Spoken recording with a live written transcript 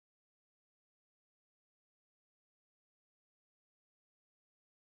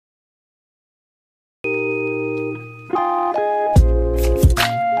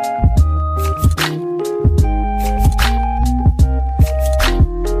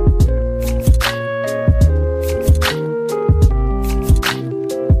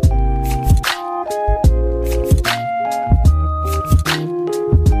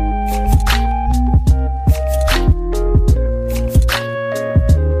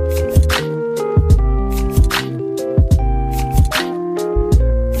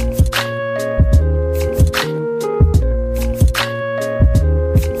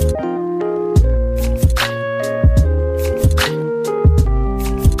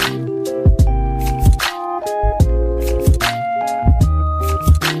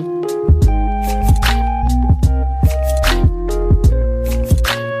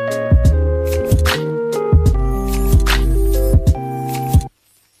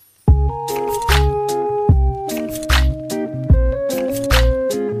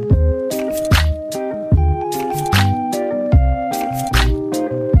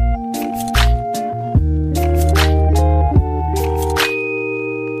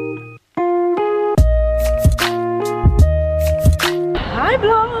my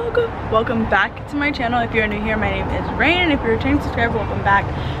vlog. Welcome back to my channel. If you're new here, my name is Rain, and if you're a returning subscriber, welcome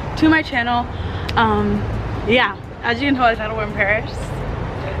back to my channel. Yeah, as you can tell, I title we're in Paris.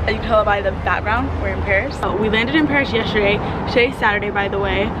 As you can tell by the background, we're in Paris. We landed in Paris yesterday. Today's Saturday, by the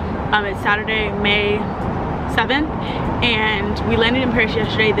way. It's Saturday, May 7th, and we landed in Paris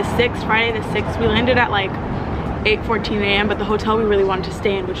yesterday, the 6th, Friday the 6th. We landed at like 8:14 a.m. but the hotel we really wanted to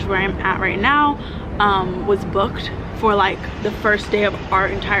stay in, which is where I'm at right now, was booked for like the first day of our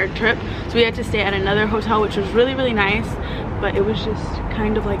entire trip. So we had to stay at another hotel, which was really, really nice, but it was just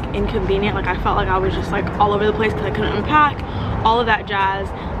kind of like inconvenient. Like I felt like I was just like all over the place because I couldn't unpack, all of that jazz.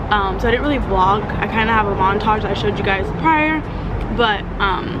 So I didn't really vlog. I kind of have a montage that I showed you guys prior, but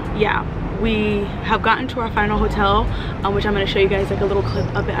yeah, we have gotten to our final hotel, which I'm going to show you guys like a little clip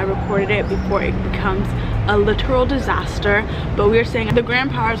of it. I recorded it before it becomes a literal disaster, but we are staying at the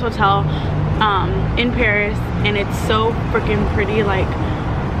Grand Paris Hotel in Paris, and it's so freaking pretty. Like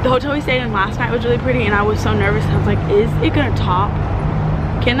the hotel we stayed in last night was really pretty, and I was so nervous. I was like, is it gonna top,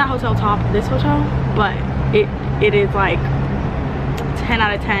 can that hotel top this hotel? But it is like 10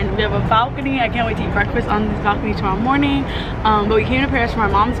 out of 10. We have a balcony. I can't wait to eat breakfast on this balcony tomorrow morning. But we came to Paris for my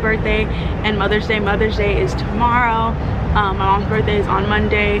mom's birthday and Mother's Day. Mother's Day is tomorrow. My mom's birthday is on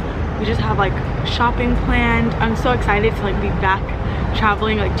Monday. We just have like shopping planned. I'm so excited to like be back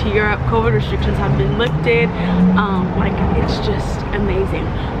traveling like to Europe. COVID restrictions have been lifted. Like it's just amazing.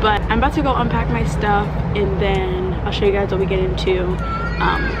 But I'm about to go unpack my stuff, and then I'll show you guys what we get into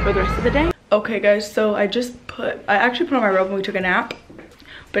for the rest of the day. Okay guys, so I actually put on my robe and we took a nap,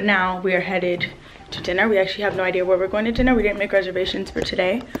 but now we are headed to dinner. We actually have no idea where we're going to dinner. We didn't make reservations for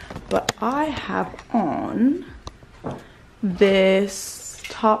today, but I have on this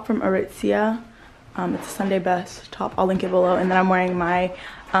top from Aritzia. It's a Sunday best top. I'll link it below. And then I'm wearing my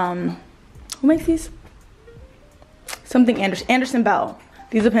who makes these? Something Anderson Bell.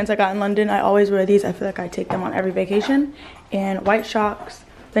 These are pants I got in London. I always wear these. I feel like I take them on every vacation. And white shocks,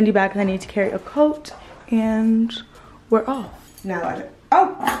 bendy bag, because I need to carry a coat, and we're off. Now I don't.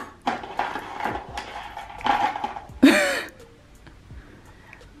 Oh!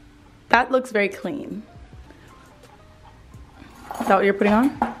 That looks very clean. Is that what you're putting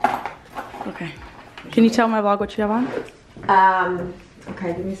on? Okay. Can you tell my vlog what you have on?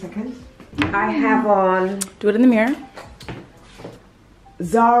 Okay, give me a second. I have on... Do it in the mirror.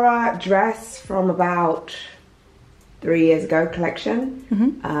 Zara dress from about 3 years ago collection.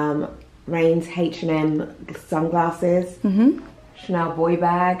 Mm-hmm. Rain's H&M sunglasses. Mm-hmm. Chanel boy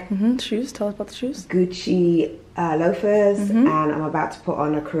bag. Mm-hmm. Shoes, tell us about the shoes. Gucci loafers. Mm-hmm. And I'm about to put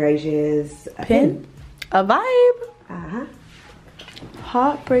on a Courageous pin. A vibe. Uh-huh.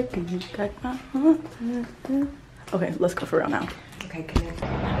 Heartbreaker, you got my heart. Okay, let's go for real now. Okay, good.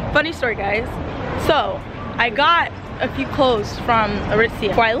 Funny story, guys. So I got a few clothes from Aritzia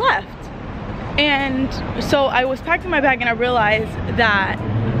before I left, and so I was packing my bag and I realized that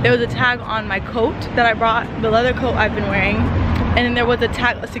there was a tag on my coat that I brought, the leather coat I've been wearing, and then there was a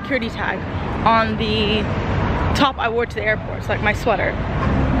tag, a security tag on the top I wore to the airport. So like my sweater.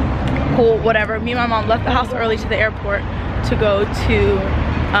 Cool, whatever. Me and my mom left the house early to the airport to go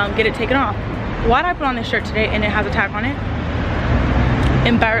to get it taken off. Why'd I put on this shirt today and it has a tag on it?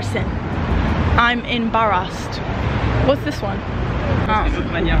 Embarrassing. I'm embarrassed. What's this one?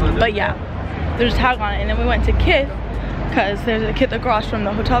 But yeah, there's a tag on it. And then we went to Kith, because there's a Kith across from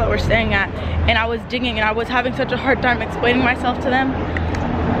the hotel that we're staying at, and I was digging and I was having such a hard time explaining myself to them.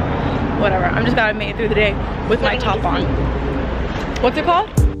 Whatever, I'm just gotta make it through the day with my top on. What's it called?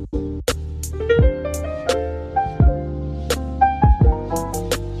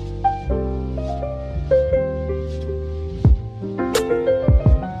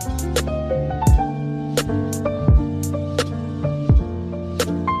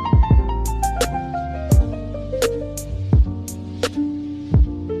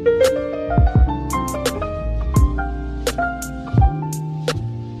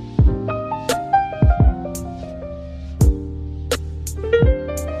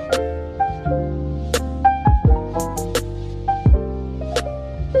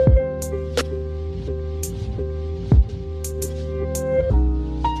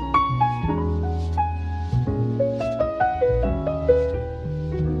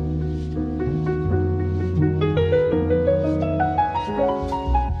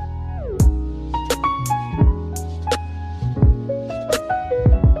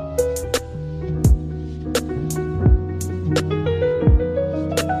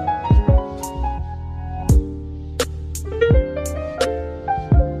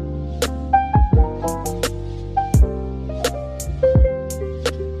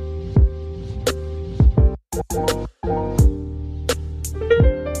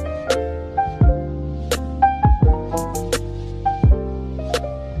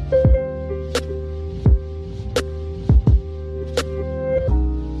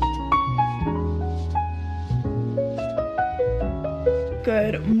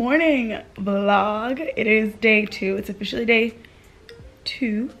 Good morning, vlog. It is day 2. It's officially day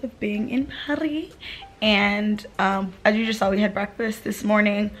 2 of being in Paris. And as you just saw, we had breakfast this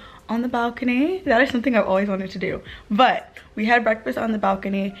morning on the balcony. That is something I've always wanted to do. But we had breakfast on the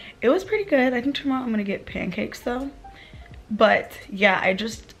balcony. It was pretty good. I think tomorrow I'm gonna get pancakes though. But yeah, I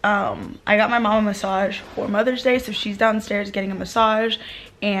got my mom a massage for Mother's Day, so she's downstairs getting a massage,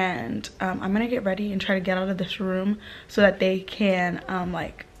 and I'm gonna get ready and try to get out of this room so that they can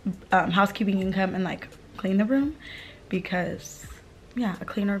housekeeping can come and like clean the room, because yeah, a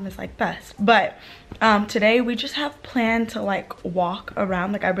clean room is like best. But today we just have planned to like walk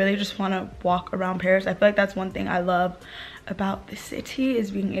around. Like I really just want to walk around Paris. I feel like that's one thing I love about the city,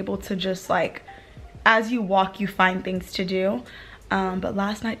 is being able to just like, as you walk, you find things to do. But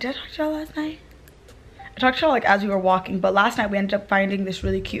last night, did I talk to y'all last night? I talked to y'all like as we were walking, but last night we ended up finding this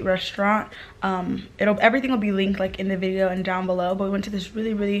really cute restaurant. Everything will be linked like in the video and down below, but we went to this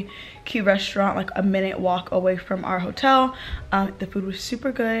really cute restaurant like a minute walk away from our hotel. The food was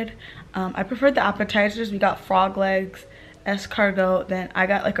super good. I preferred the appetizers. We got frog legs, escargot, then I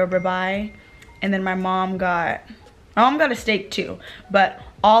got like a ribeye, and then my mom got a steak too, but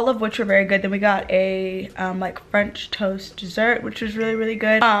all of which were very good. Then we got a like French toast dessert, which was really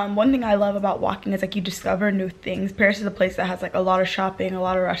good. One thing I love about walking is like you discover new things. Paris is a place that has like a lot of shopping, a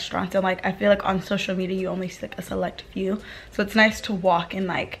lot of restaurants, and like I feel like on social media you only see like a select few, so it's nice to walk and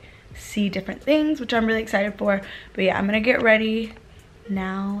like see different things, which I'm really excited for. But yeah, I'm gonna get ready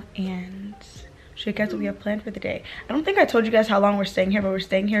now and show you guys what we have planned for the day. I don't think I told you guys how long we're staying here, but we're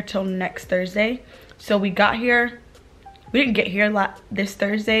staying here till next Thursday. So we didn't get here this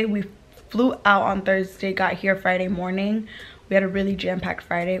Thursday. We flew out on Thursday, got here Friday morning. We had a really jam-packed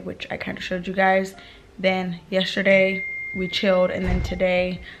Friday, which I kind of showed you guys. Then yesterday we chilled, and then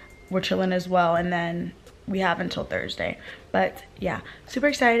today we're chilling as well, and then we have until Thursday. But yeah, super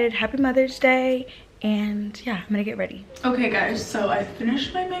excited. Happy Mother's Day. And yeah, I'm gonna get ready. Okay guys, so I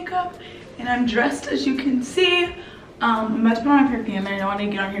finished my makeup and I'm dressed, as you can see. I'm about to put on my perfume, and I want to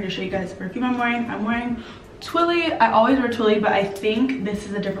get on here to show you guys the perfume I'm wearing. I'm wearing Twilly. I always wear Twilly, but I think this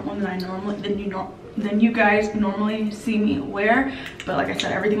is a different one than you guys normally see me wear. But like I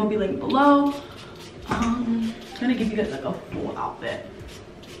said, everything will be linked below. I'm gonna give you guys like a full outfit.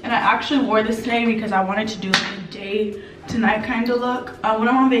 And I actually wore this today because I wanted to do like a day to night kind of look. When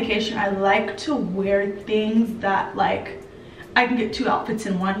I'm on vacation, I like to wear things that like I can get 2 outfits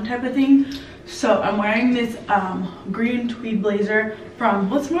in one type of thing. So I'm wearing this green tweed blazer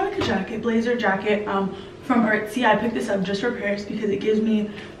from, what's more like a jacket, blazer jacket from Verde. I picked this up just for Paris because it gives me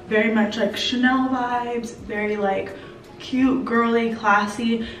very much like Chanel vibes, very like cute, girly,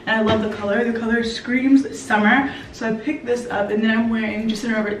 classy, and I love the color. The color screams summer, so I picked this up. And then I'm wearing just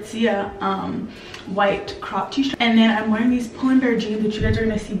an Verde white crop t-shirt, and then I'm wearing these Pull & Bear jeans, which you guys are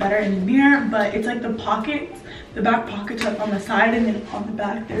gonna see better in the mirror, but it's like the pockets, the back pockets up on the side, and then on the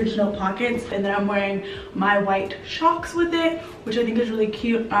back there's no pockets. And then I'm wearing my white shocks with it, which I think is really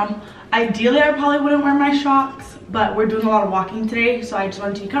cute. Ideally I probably wouldn't wear my shocks, but we're doing a lot of walking today, so I just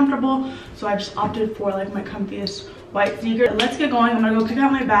wanted to be comfortable, so I just opted for like my comfiest white sneaker. Let's get going. I'm gonna go pick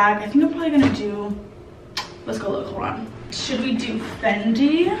out my bag. I think I'm probably gonna do, let's go look, hold on. Should we do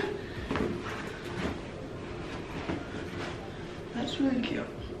Fendi? That's really cute.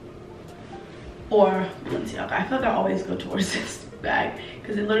 Or Balenciaga. I feel like I always go towards this bag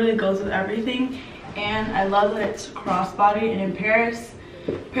because it literally goes with everything. And I love that it's crossbody, and in Paris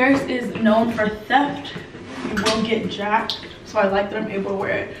is known for theft. You will get jacked, so I like that I'm able to wear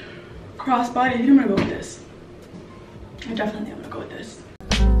it crossbody. I think I'm gonna go with this. I definitely am gonna go with this.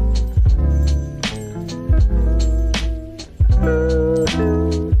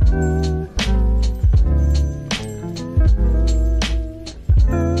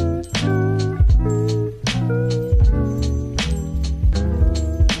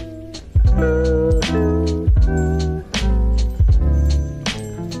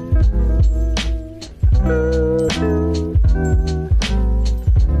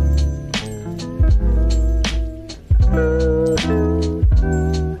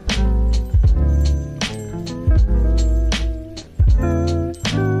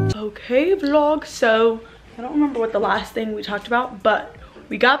 Okay vlog, so I don't remember what the last thing we talked about, but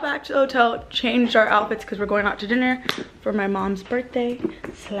we got back to the hotel, changed our outfits because we're going out to dinner for my mom's birthday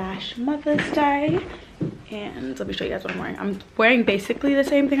 / Mother's Day. And let me show you guys what I'm wearing. I'm wearing basically the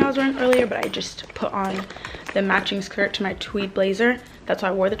same thing I was wearing earlier, but I just put on the matching skirt to my tweed blazer. That's why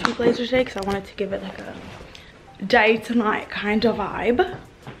I wore the tweed blazer today, because I wanted to give it like a day to night kind of vibe.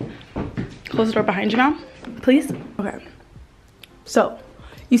 Close the door behind you now, please. Okay, so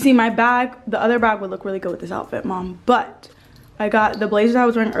you see my bag, the other bag would look really good with this outfit, Mom, but I got the blazer I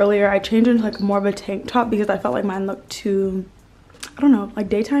was wearing earlier. I changed into like more of a tank top because I felt like mine looked too, I don't know, like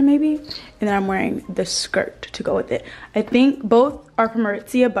daytime maybe. And then I'm wearing the skirt to go with it. I think both are from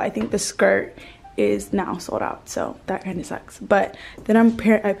Aritzia, but I think the skirt is now sold out, so that kind of sucks. But then I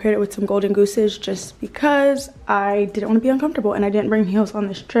paired it with some golden gooses just because I didn't want to be uncomfortable, and I didn't bring heels on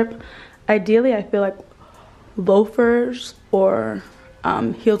this trip. Ideally, I feel like loafers or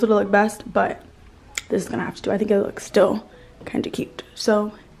heels would look best, but this is gonna have to do. I think it looks still kind of cute.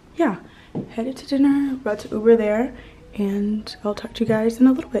 So yeah, headed to dinner, about to Uber there, and I'll talk to you guys in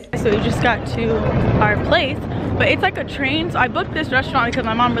a little bit. So we just got to our place, but it's like a train. So I booked this restaurant because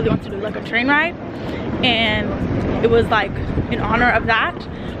my mom really wants to do like a train ride, and it was like in honor of that.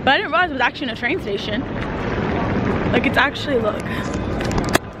 But I didn't realize it was actually in a train station. Like it's actually, look.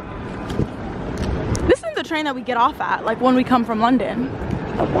 This isn't the train that we get off at, like when we come from London.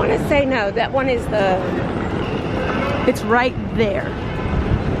 I want to say no, that one is the... It's right there.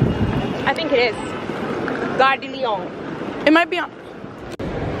 I think it is. Gare de Lyon. It might be on.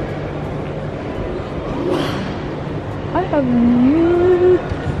 I have no...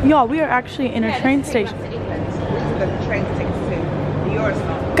 Y'all, we are actually in a train station. This is the train station to the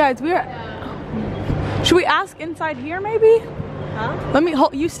Eurostar. Guys, we are... Should we ask inside here maybe? Huh? Let me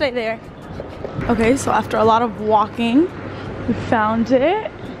hold, you stay there. Okay, so after a lot of walking, we found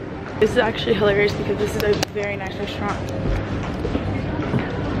it. This is actually hilarious because this is a very nice restaurant.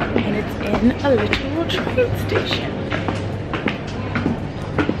 And it's in a literal train station.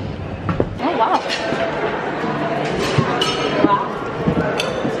 Oh wow.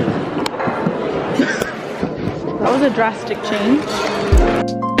 That was a drastic change.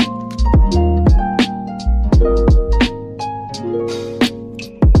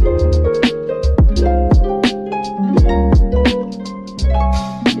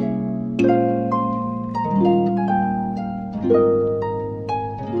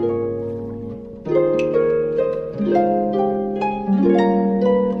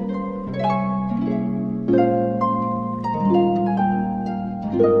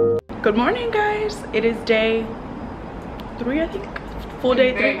 Good morning, guys. It is day 3, I think. Full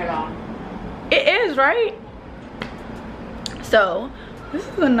day 3. It is, right? So this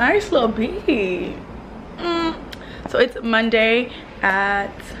is a nice little beat. So it's Monday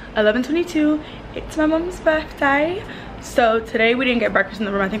at 11:22. It's my mom's birthday. So today we didn't get breakfast in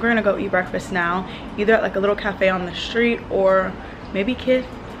the room. I think we're gonna go eat breakfast now, either at like a little cafe on the street or maybe Kid.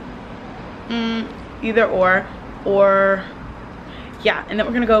 Either or yeah. And then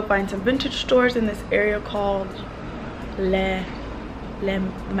we're gonna go find some vintage stores in this area called Le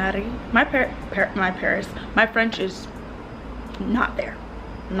Marie. My Paris. My French is not there.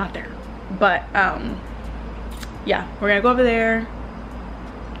 But yeah, we're gonna go over there,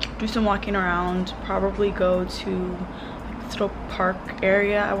 do some walking around, probably go to like this little park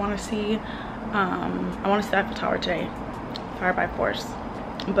area I want to see. I want to see Eiffel Tower today, Fire by Force.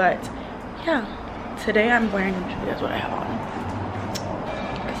 But yeah, today I'm wearing, let me show you guys what I have on,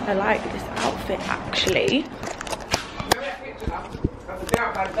 because I like this outfit actually.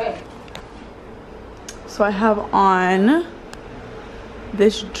 So I have on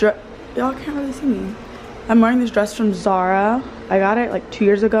this dress. Y'all can't really see me. I'm wearing this dress from Zara. I got it like 2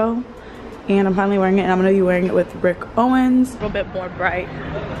 years ago, and I'm finally wearing it, and I'm gonna be wearing it with Rick Owens. A little bit more bright,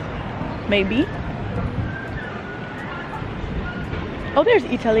 maybe. Oh, there's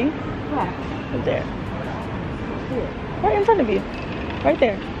Italy. Yeah. Right there. Right in front of you. Right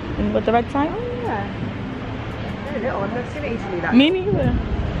there. And with the red sign. Oh yeah. Very little. I've never seen Italy that. Me neither.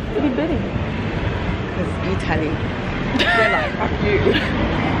 Itty bitty. Because Italy. They're like, fuck you.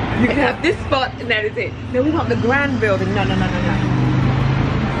 You can have this spot and that is it. No, we want the grand building. No. This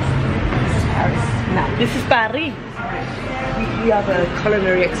is Paris. No. This is Paris. We are the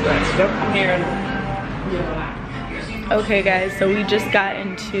culinary experts. Don't come here and... Okay guys, so we just got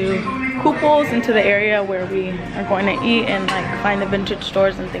into Kooples, into the area where we are going to eat and like find the vintage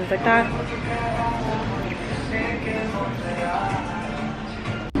stores and things like that.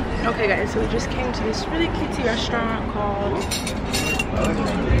 Okay guys, so we just came to this really cutesy restaurant called,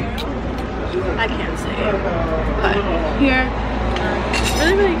 I can't say it, but here, it's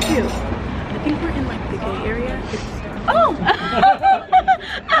really cute. I think we're in like the gay area. Oh!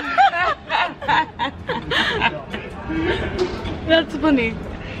 That's funny.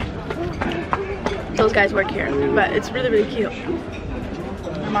 Those guys work here, but it's really cute.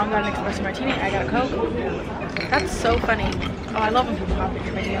 My mom got an espresso martini, I got a Coke. That's so funny. Oh, I love when people pop in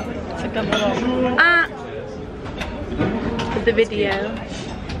your video. It's like a little the video.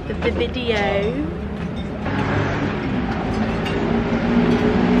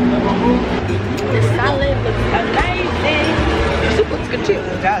 The salad looks amazing.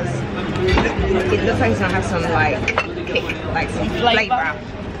 have some like kick, like some flavor.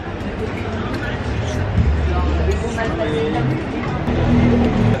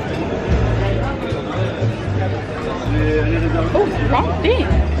 Oh, wrong thing.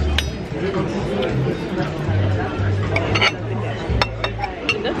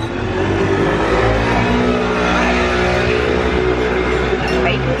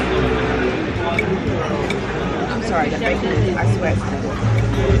 Bacon. I'm sorry, the bacon, I swear it's good.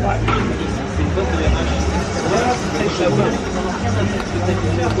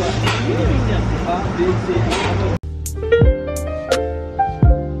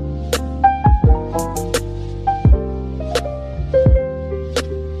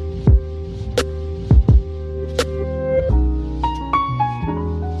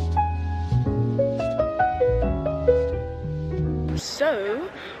 So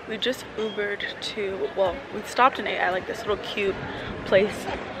we just Ubered to, well, we stopped and ate at like this little cute place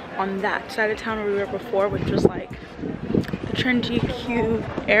on that side of town where we were before, which was like the trendy cute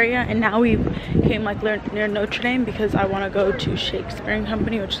area, and now we came like near Notre Dame because I want to go to Shakespeare and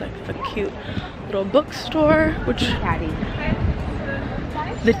Company, which is like the cute little bookstore, which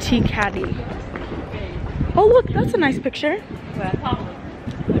the Tea Caddy. Oh look, that's a nice picture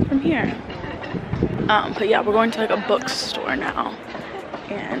from here. But yeah, we're going to like a bookstore now,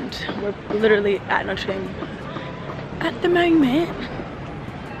 and we're literally at Notre Dame at the moment.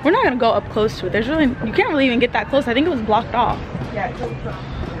 We're not gonna go up close to it. There's really, you can't really even get that close. I think it was blocked off. Yeah, it's all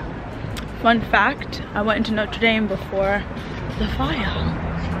Fun fact, I went into Notre Dame before the fire.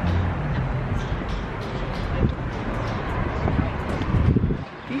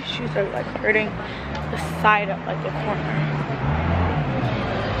 These shoes are like hurting the side of like the corner.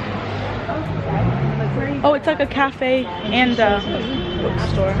 Oh, it's like a cafe and a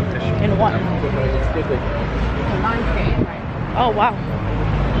bookstore in one. Oh wow,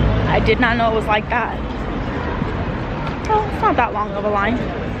 I did not know it was like that. Oh, it's not that long of a line.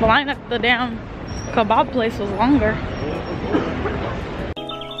 The line at the damn kebab place was longer.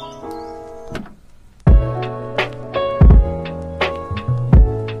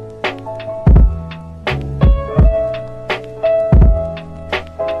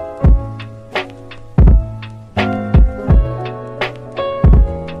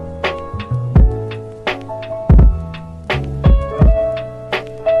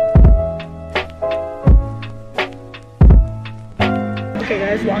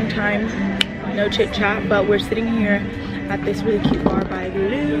 Long time no chit chat, but we're sitting here at this really cute bar by the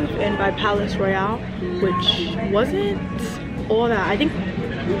Louvre and by Palace Royale, which wasn't all that. I think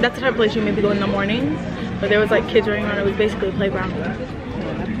that's the type of place you maybe go in the morning, but there was like kids running around. It was basically a playground.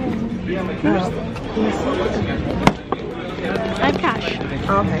 I have cash.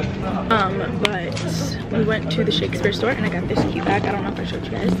 Oh, okay. But we went to the Shakespeare store and I got this cute bag. I don't know if I showed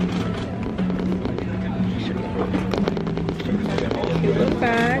you guys. Cute little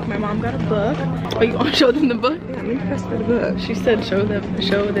bag. My mom got a book. Oh, you want to show them the book? Yeah, I'm impressed with the book. She said show them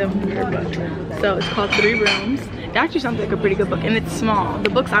her book. So it's called 3 Rooms. It actually sounds like a pretty good book, and it's small. The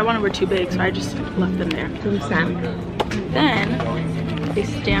books I wanted were too big, so I just left them there. Then they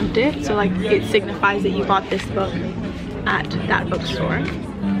stamped it, so like it signifies that you bought this book at that bookstore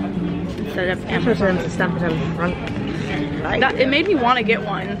instead of Amazon. To stamp it on the front. That, it made me want to get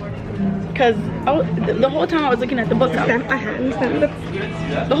one. Because the whole time I was looking at the book, the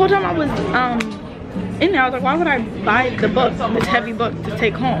whole time I was in there, I was like, why would I buy the book, this heavy book, to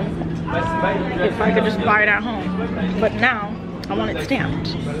take home if I could just buy it at home? But now I want it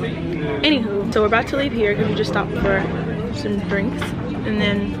stamped. Anywho, so we're about to leave here because we just stopped for some drinks, and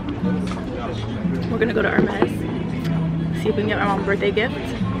then we're gonna go to Hermes, see if we can get my mom a birthday gift,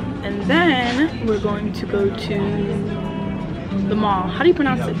 and then we're going to go to the mall. How do you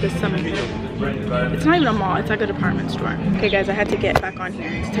pronounce it this summer? It's not even a mall, it's like a department store. Okay guys, I had to get back on here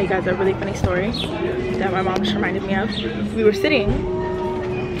to tell you guys a really funny story that my mom just reminded me of. We were sitting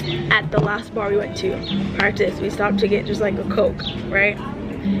at the last bar we went to prior to this. We stopped to get just like a Coke, right?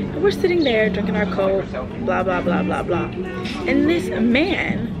 And we're sitting there drinking our Coke, blah blah blah blah blah, and this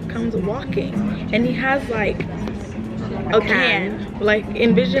man comes walking and he has like a can, like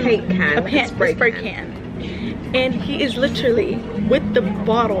envision a spray can. And he is literally with the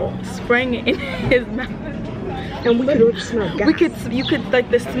bottle spraying it in his mouth. And we could smell gas. You could, like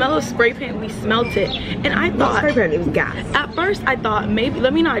the smell of spray paint, we smelt it. And I thought, spray paint, it was gas. At first I thought, maybe,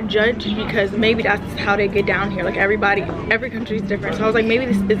 let me not judge because maybe that's how they get down here. Like every country is different. So I was like, maybe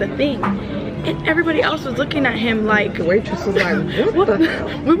this is a thing. And everybody else was looking at him like, the waitress was like, what the hell?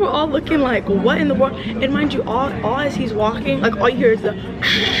 We were all looking like, what in the world? And mind you, all as he's walking, like all you hear is the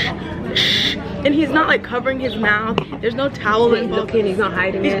and he's not like covering his mouth. There's no towel involved. He's not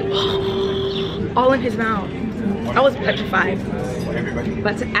hiding it. all in his mouth. I was petrified.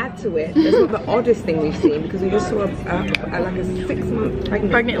 But to add to it, that's not the oddest thing we've seen, because we just saw like a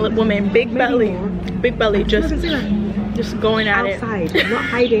 6-month pregnant woman, big belly, just going at outside, not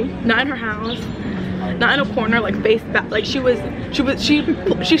hiding, not in her house, not in a corner, like face back. Like she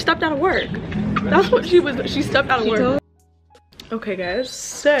stepped out of work. That's what she was. She stepped out of work. Okay guys,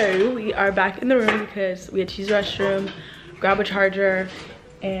 so we are back in the room because we had to use the restroom, grab a charger,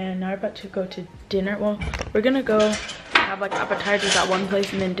 and now we're about to go to dinner. Well, we're gonna go have like appetizers at one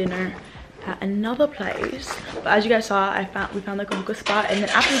place and then dinner at another place. But as you guys saw, we found like a hookah spot, and then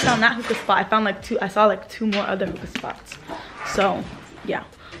after we found that hookah spot, I saw like 2 more other hookah spots. So yeah,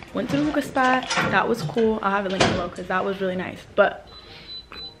 went to the hookah spot. That was cool. I'll have a link below because that was really nice. But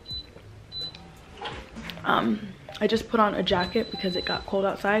I just put on a jacket because it got cold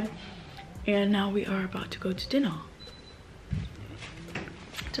outside, and now we are about to go to dinner.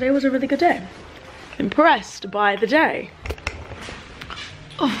 Today was a really good day. Impressed by the day.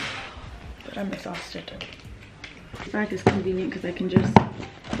 Oh, but I'm exhausted. The bag is convenient because I can just,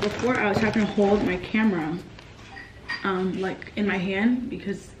 before I was having to hold my camera like in my hand,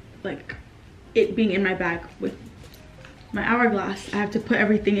 because like it being in my bag with my hourglass, I have to put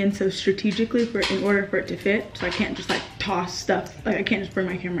everything in so strategically in order for it to fit. So I can't just like toss stuff. Like I can't just bring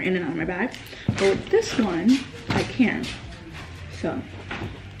my camera in and out of my bag. But with this one, I can. So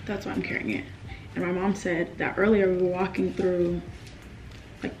that's why I'm carrying it. And my mom said that earlier we were walking through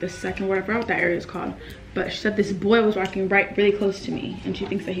like the second ward, I forgot what that area is called. But she said this boy was walking really close to me, and she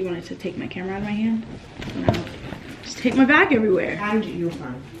thinks that he wanted to take my camera out of my hand. No, just take my bag everywhere. How did you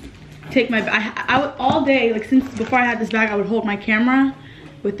find? Take my I would all day, like since before I had this bag, I would hold my camera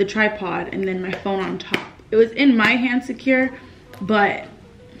with the tripod and then my phone on top. It was in my hand secure, but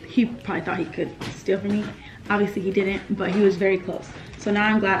he probably thought he could steal from me. Obviously he didn't, but he was very close. So now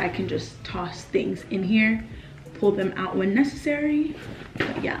I'm glad I can just toss things in here, pull them out when necessary.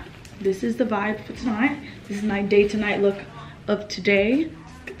 But yeah, this is the vibe for tonight. This is my day to night look of today.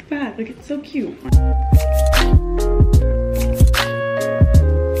 Look at the bag, look, it's so cute.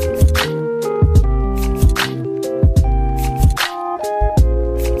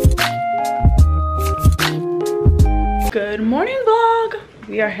 Good morning vlog.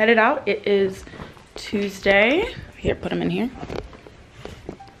 We are headed out. It is Tuesday. Here, put them in here.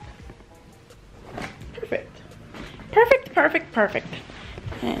 Perfect.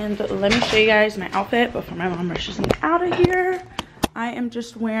 And let me show you guys my outfit before my mom rushes me out of here. I am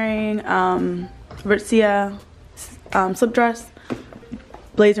just wearing Verde slip dress,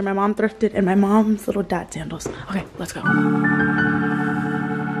 blazer my mom thrifted, and my mom's little dad sandals. Okay, let's go.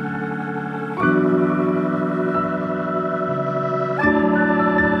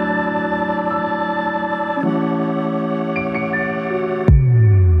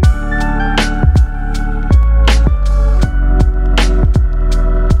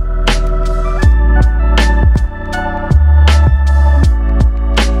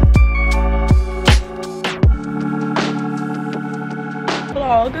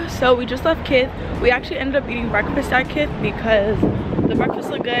 So we just left Kith. We actually ended up eating breakfast at Kith because the breakfast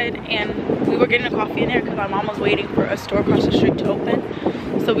looked good, and we were getting a coffee in there because my mom was waiting for a store across the street to open.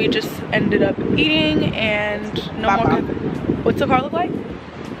 So we just ended up eating, and no more. What's the car look like?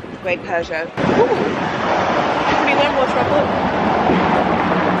 Great Peugeot. Ooh. Pretty Lambo truck.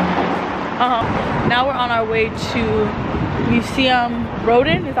 Now we're on our way to Museum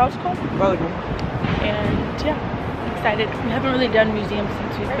Roden. Is that what it's called? Roden. And yeah. Excited. We haven't really done museums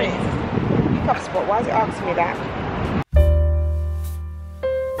since we've been. Pick up spot. Why is it asking me that?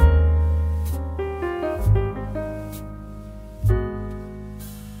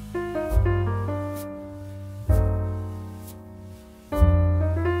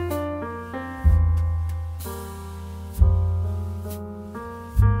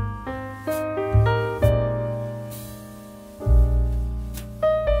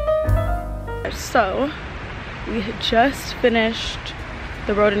 So we had just finished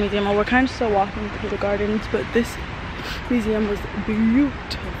the Roden Museum. We're kind of still walking through the gardens, but this museum was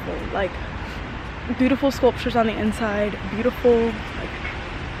beautiful. Like, beautiful sculptures on the inside, beautiful like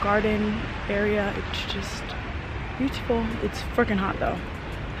garden area. It's just beautiful. It's freaking hot though.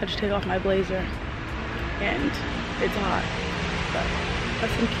 I had to take off my blazer, and it's hot. But got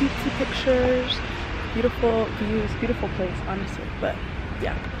some cutesy pictures, beautiful views, beautiful place, honestly. But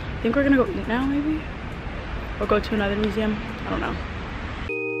yeah, I think we're gonna go eat now, maybe. Or go to another museum. I don't know.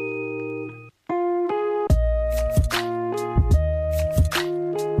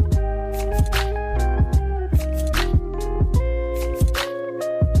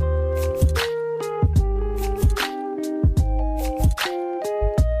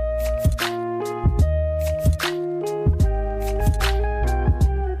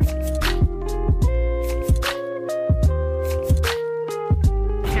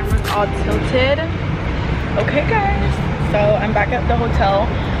 all tilted. Okay guys, so I'm back at the hotel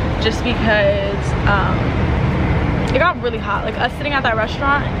just because it got really hot. Like us sitting at that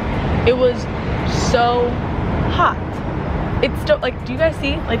restaurant, it was so hot. It's still like, do you guys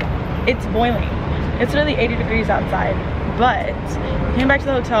see? Like it's boiling. It's really 80 degrees outside. But came back to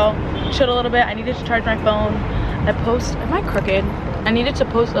the hotel, chilled a little bit. I needed to charge my phone. Am I crooked?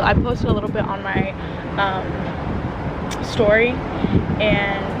 I posted a little bit on my story,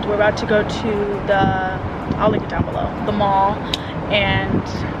 and we're about to go to the, I'll link it down below, the mall, and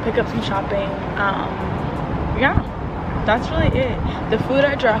pick up some shopping. Yeah, that's really it. The food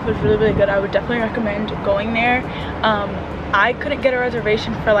at Girafe was really, really good. I would definitely recommend going there. I couldn't get a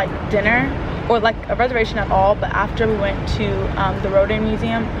reservation for like dinner, or like a reservation at all, but after we went to the Verde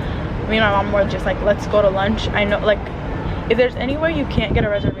museum, me and my mom were just like, let's go to lunch. I know, like, if there's anywhere you can't get a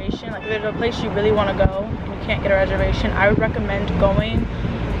reservation, like if there's a place you really want to go and you can't get a reservation, I would recommend going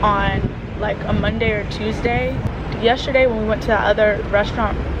on like a Monday or Tuesday. Yesterday when we went to that other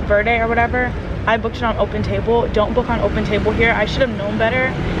restaurant, Verde or whatever, I booked it on Open Table. Don't book on Open Table here. I should have known better,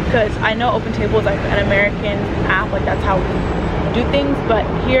 because I know Open Table is like an American app, like that's how we do things, but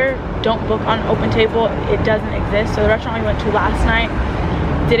here, don't book on Open Table. It doesn't exist. So the restaurant we went to last night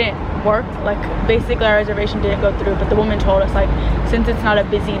didn't work. Like basically our reservation didn't go through, but the woman told us like, since it's not a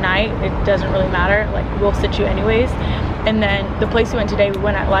busy night, it doesn't really matter, like we'll sit you anyways. And then the place we went today, we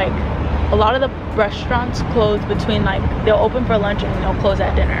went at like, a lot of the restaurants close between like, they'll open for lunch and they'll close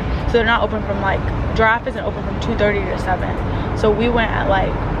at dinner. So they're not open from like, Girafe isn't open from 2:30 to 7. So we went at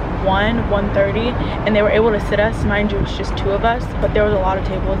like 1:30, and they were able to sit us. Mind you, it's just 2 of us, but there was a lot of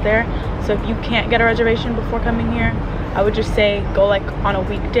tables there. So if you can't get a reservation before coming here, I would just say go like on a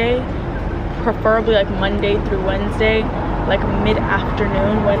weekday, preferably like Monday through Wednesday, like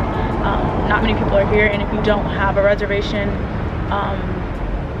mid-afternoon when not many people are here. And if you don't have a reservation,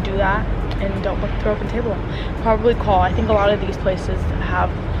 do that, and don't book through Open Table. Probably call. I think a lot of these places have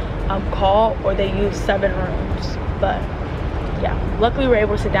call, or they use 7 rooms. But yeah, luckily we were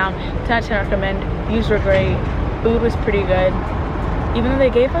able to sit down. 10 out of 10 recommend. Views were great, food was pretty good, even though they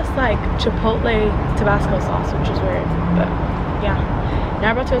gave us like Chipotle Tabasco sauce, which was weird. But yeah, now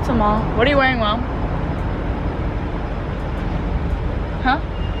we're about to go to the mall. What are you wearing, Mom? Huh?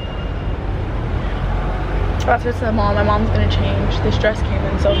 About to go to the mall. My mom's gonna change. This dress came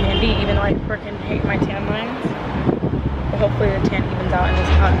in so handy, even though I freaking hate my tan lines. But hopefully the tan evens out in this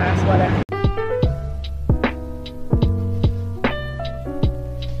hot ass weather.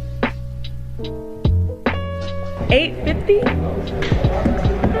 $8.50?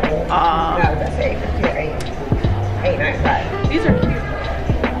 No, that's $8.50 or $8.95. These are cute.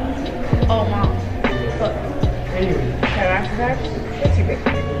 Oh, Mom. Look. Can I ask that? They're too big.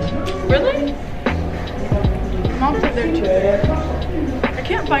 Really? Mom said they're too big. I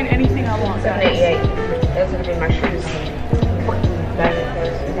can't find anything I want, guys. $7.88. Those would be my shoes. That's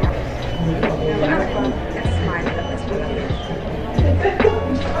mine.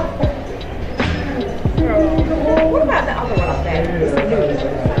 What about the other one up there?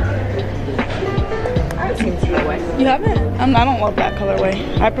 I haven't seen this colorway. You haven't? I don't love that colorway.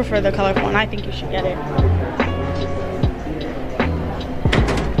 I prefer the colorful one. I think you should get it.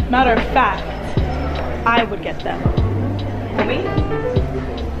 Matter of fact, I would get them. For me?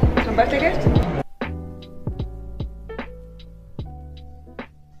 Some birthday gifts?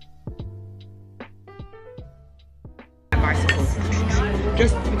 Bicycles.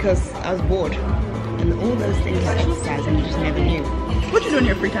 Just because I was bored. And all those things are exercise and you just never knew. What you do in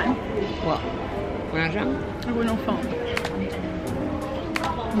your free time? What? When I was young? I with no phone.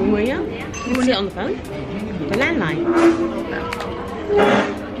 When we were young? You would sit on the phone? The landline.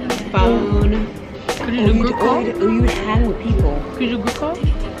 Phone. Could you do group call? Or you would hang with people. Could you do group call?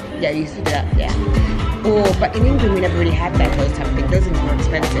 Yeah, you used to do that, yeah. But in England we never really had those type of things. Those things were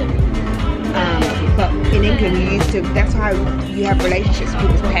expensive. But in England you used to, that's how you have relationships with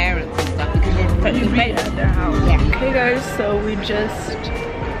people's parents and stuff, because You meet at their house. Yeah. Okay guys, so we just,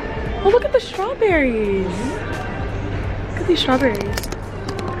 oh look at the strawberries. Look at these strawberries.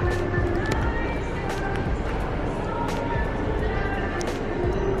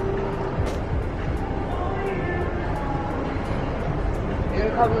 You're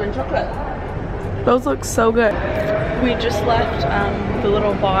gonna cover them in chocolate? Those look so good. We just left the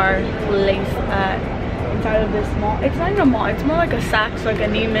little bar place inside of this mall. It's not even a mall, it's more like a Saks, like a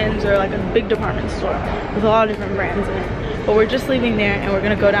Neiman's, or like a big department store with a lot of different brands in it. But we're just leaving there and we're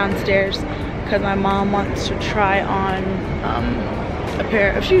gonna go downstairs because my mom wants to try on a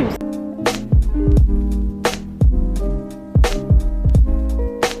pair of shoes.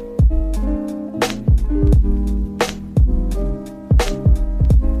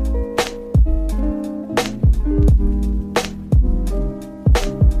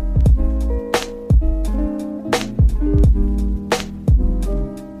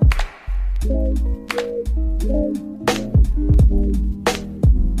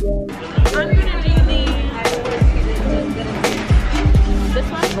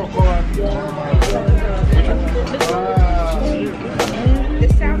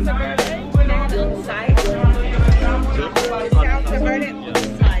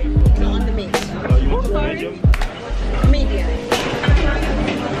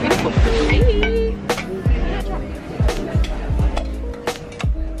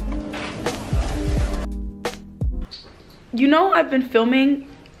 I've been filming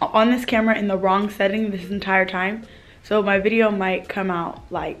on this camera in the wrong setting this entire time, so my video might come out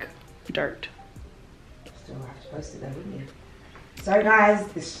like dirt. Still have to post it though, wouldn't you? So guys,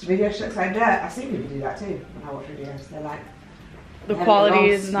 this video looks like dirt. I see people do that too when I watch videos. They're like, the quality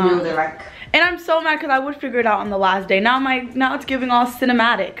is not. They're like, and I'm so mad because I would figure it out on the last day. Now it's giving all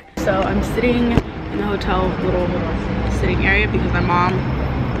cinematic. So I'm sitting in the hotel little sitting area because my mom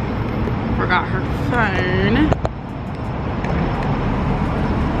forgot her phone.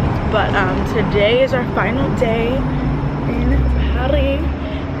 But today is our final day in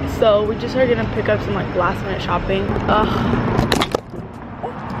Paris. So we just are gonna pick up some like last minute shopping.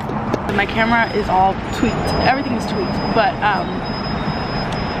 My camera is all tweaked. Everything is tweaked. But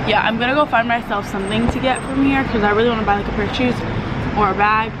yeah, I'm gonna go find myself something to get from here because I really want to buy like a pair of shoes or a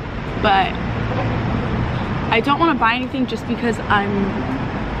bag. But I don't want to buy anything just because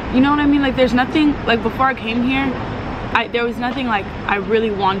you know what I mean? Like there's nothing, like before I came here, there was nothing like I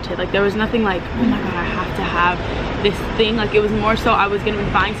really wanted. Like there was nothing like, oh my god, I have to have this thing. Like it was more so I was gonna be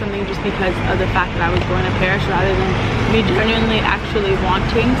buying something just because of the fact that I was going to Paris rather than me genuinely actually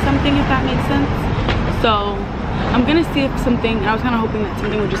wanting something, if that makes sense. So I'm gonna see if something, I was kind of hoping that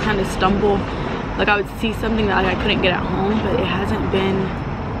something would just kind of stumble, like I would see something that like I couldn't get at home, but it hasn't been,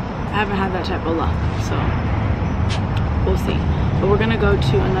 I haven't had that type of luck, so we'll see. But we're gonna go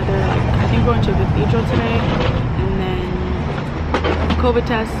to another, like I think we're going to a cathedral today, and then COVID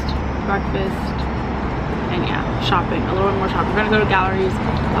test, breakfast, and yeah, shopping, a little bit more shopping. We're gonna go to galleries,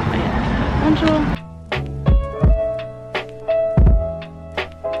 Lafayette. Bonjour.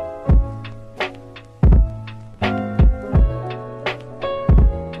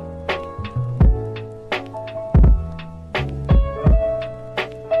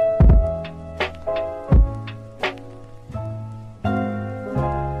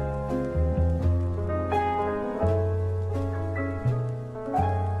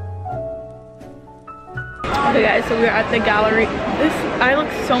 Okay guys, so we're at the gallery. I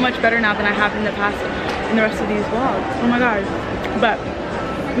look so much better now than I have in the past in the rest of these vlogs. Oh my god. But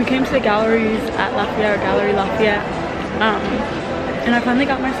we came to the galleries at Lafayette, or Gallery Lafayette. And I finally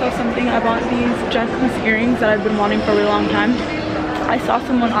got myself something. I bought these Jacquemus earrings that I've been wanting for a really long time. I saw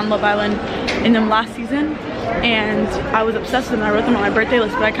someone on Love Island in them last season and I was obsessed with them. I wrote them on my birthday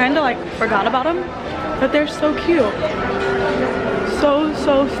list, but I kind of like forgot about them. But they're so cute.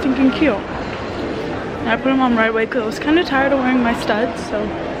 So stinking cute. And I put them on right away because I was kind of tired of wearing my studs, so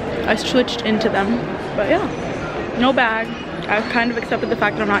I switched into them. But yeah, no bag. I've kind of accepted the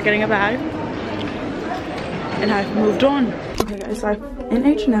fact that I'm not getting a bag, and I've moved on. Okay guys, so I'm in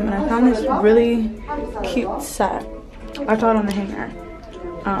H&M and I found this really cute set. I saw it on the hanger.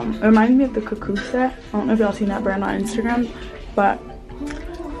 It reminded me of the Cuckoo set. I don't know if y'all seen that brand on Instagram, but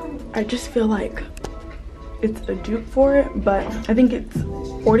I just feel like it's a dupe for it, but I think it's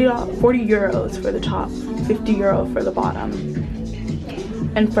 40 euros for the top, 50 euro for the bottom.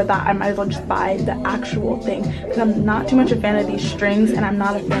 And for that, I might as well just buy the actual thing because I'm not too much a fan of these strings and I'm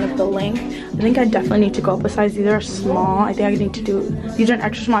not a fan of the length. I think I definitely need to go up a size. These are small. I think I need to do, these are an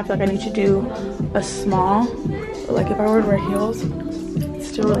extra small. I feel like I need to do a small. But like if I were to wear heels, it's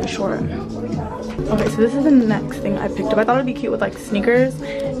still really short. Okay, so this is the next thing I picked up. I thought it'd be cute with like sneakers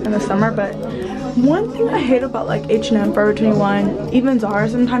in the summer, but one thing I hate about like H&M, Forever 21, even Zara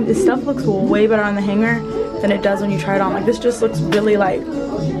sometimes, is stuff looks way better on the hanger than it does when you try it on. Like this just looks really like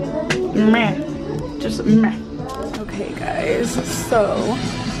meh, just meh. Okay guys, so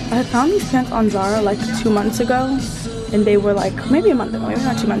I found these pants on Zara like 2 months ago, and they were like maybe a month ago, maybe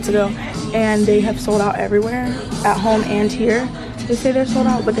not 2 months ago, and they have sold out everywhere, at home and here. They say they're sold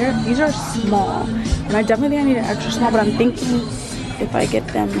out, but these are small, and I definitely think I need an extra small, but I'm thinking if I get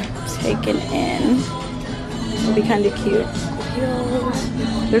them taken in, it'll be kind of cute.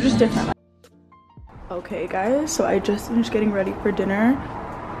 They're just different. Okay guys, so I just finished getting ready for dinner.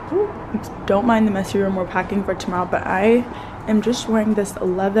 Don't mind the messy room, we're packing for tomorrow, but I am just wearing this faux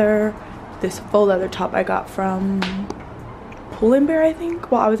leather top I got from Pull&Bear, I think,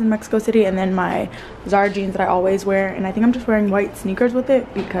 while I was in Mexico City, and then my Zara jeans that I always wear, and I think I'm just wearing white sneakers with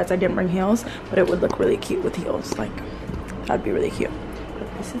it because I didn't bring heels, but it would look really cute with heels. Like that'd be really cute.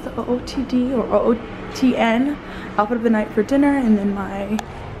 But this is the OOTD or OOTN outfit of the night for dinner, and then my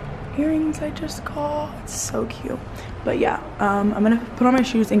earrings I just got. It's so cute. But yeah, I'm gonna put on my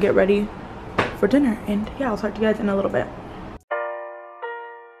shoes and get ready for dinner, and yeah, I'll talk to you guys in a little bit.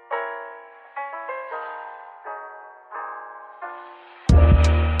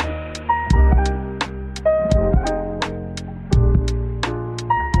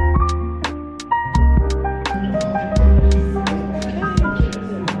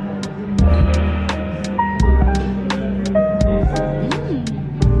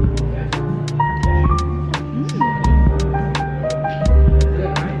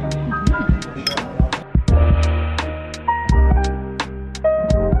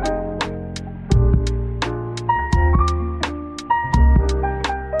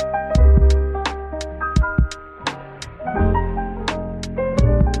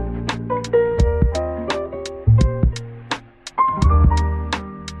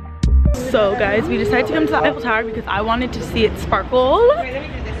 guys, we decided to come to the Eiffel Tower because I wanted to see it sparkle. Wait, let me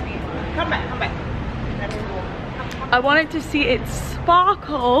do this for you. Come back, come back. I wanted to see it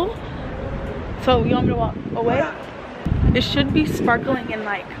sparkle. So you want me to walk away? It should be sparkling in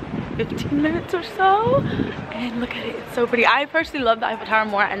like 15 minutes or so. And look at it, it's so pretty. I personally love the Eiffel Tower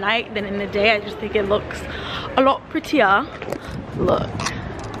more at night than in the day. I just think it looks a lot prettier. Look.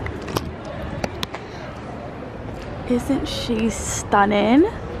 Isn't she stunning?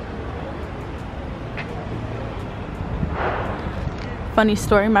 Funny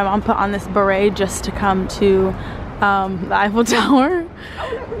story, my mom put on this beret just to come to the Eiffel Tower. Oh,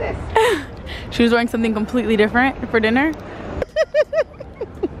 look at this. She was wearing something completely different for dinner.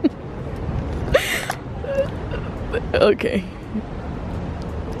 Okay.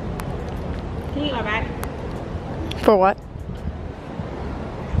 Can you go back? For what?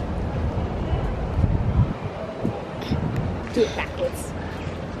 Do it backwards.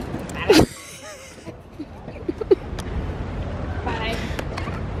 Bye.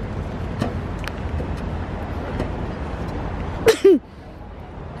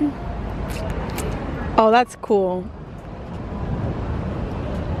 Oh, that's cool.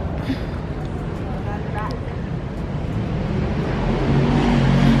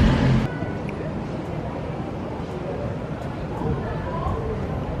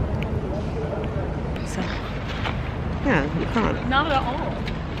 So. No, you can't. Not at all,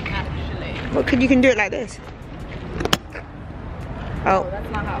 actually. Well, you can do it like this. Oh. That's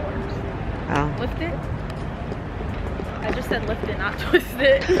not how it works. Oh. Lift it. I just said lift it, not twist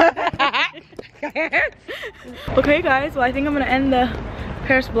it. Okay guys, well I think I'm gonna end the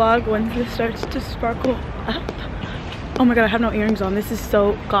Paris vlog once this starts to sparkle up. Oh my god, I have no earrings on. This is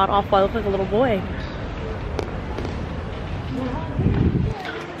so god awful. I look like a little boy.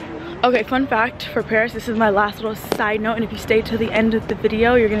 Okay, fun fact for Paris, this is my last little side note, and if you stay to the end of the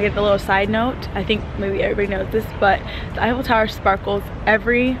video, you're gonna get the little side note. I think maybe everybody knows this, but the Eiffel Tower sparkles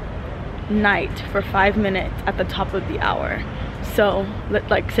every night for 5 minutes at the top of the hour. So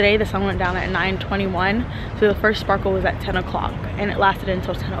like today the sun went down at 9:21, so the first sparkle was at 10 o'clock and it lasted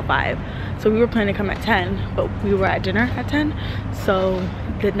until 10:05. So we were planning to come at 10, but we were at dinner at 10, so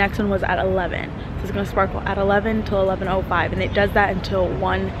the next one was at 11. So it's gonna sparkle at 11 till 11:05, and it does that until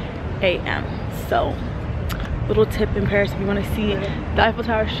 1 a.m. So little tip in Paris, if you want to see the Eiffel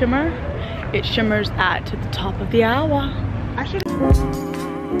Tower shimmer, it shimmers at the top of the hour. I should